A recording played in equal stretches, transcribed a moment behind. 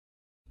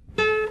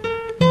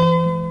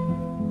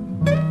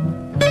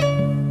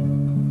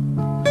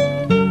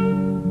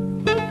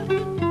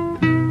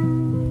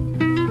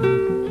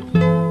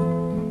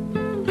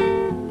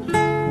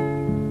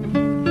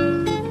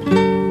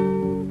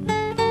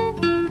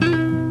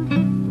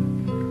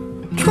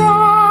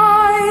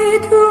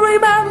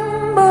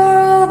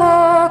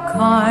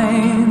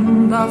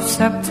of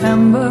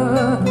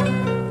September,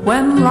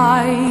 when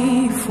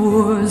life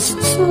was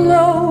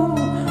slow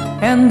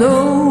and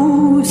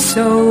oh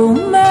so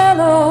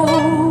mellow.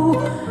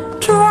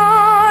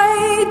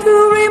 Try to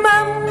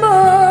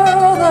remember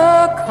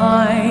the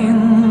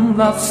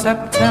kind of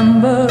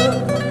September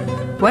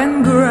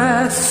when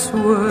grass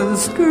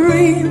was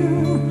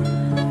green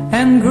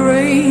and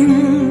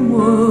grain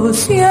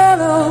was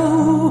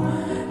yellow.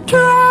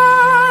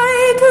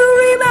 Try to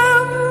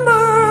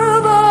remember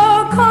the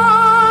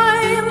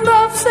kind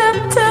of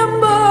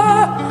September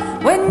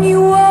when you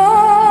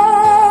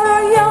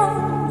were young,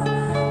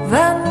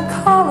 then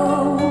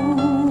callow,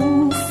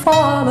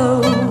 follow.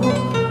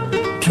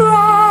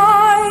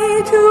 Try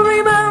to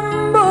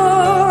remember,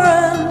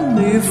 and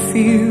if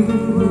you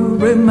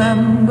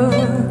remember,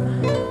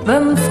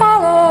 then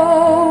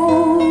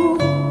follow,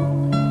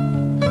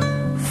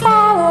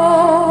 follow.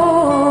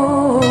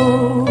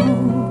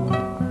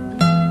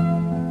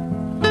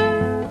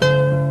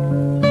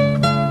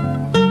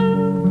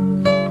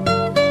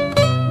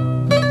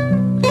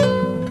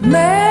 내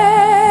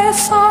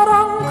사랑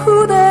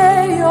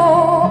그대여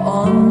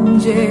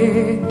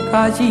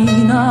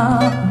언제까지나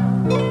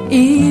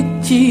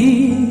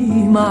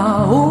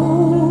잊지마오.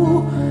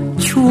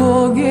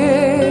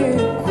 추억의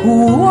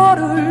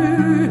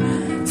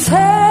 9월을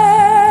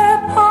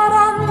새파란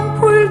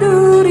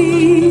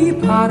불들이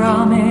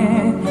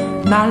바람에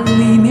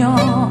날리며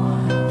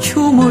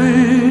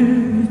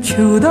춤을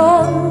추던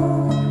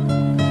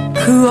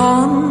그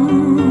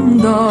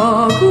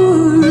언덕을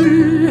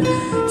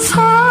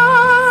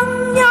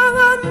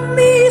상냥한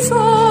미소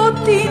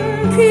띤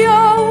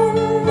귀여운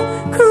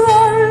그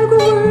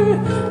얼굴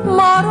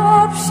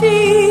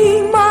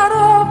말없이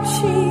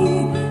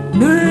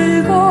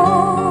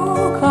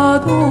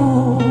늙어가도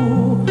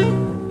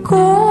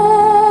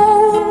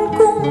고운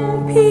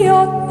꿈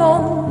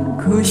피었던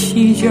그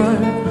시절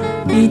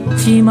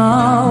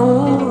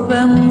잊지마오.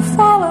 Then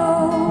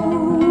follow,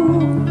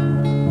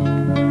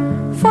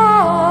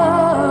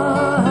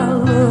 follow.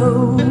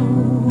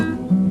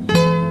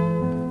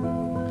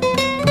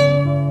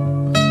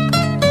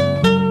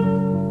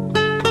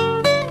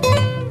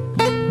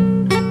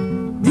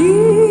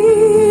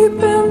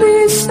 Deep in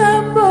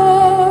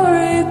December,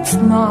 it's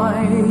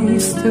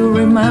nice to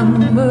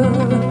remember,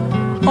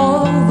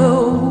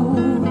 although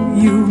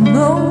you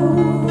know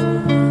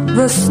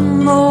the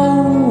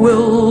snow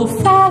will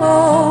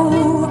follow.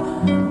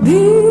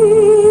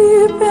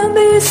 Deep in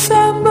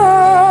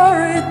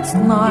December, it's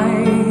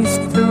nice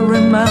to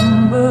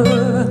remember,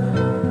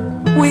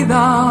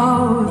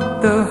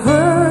 without the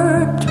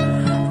hurt,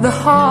 the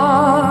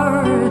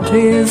heart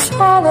is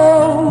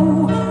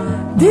hollow.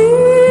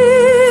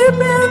 Deep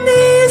in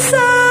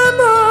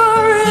December,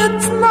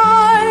 it's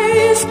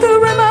nice to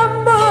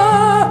remember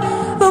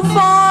the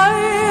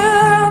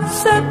fire of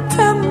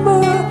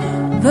September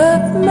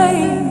that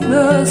made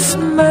us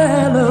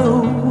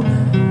mellow.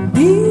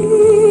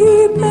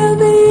 Deep in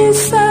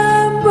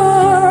December,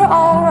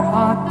 our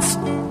hearts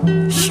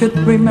should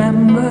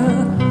remember,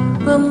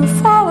 then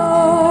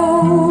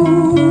follow.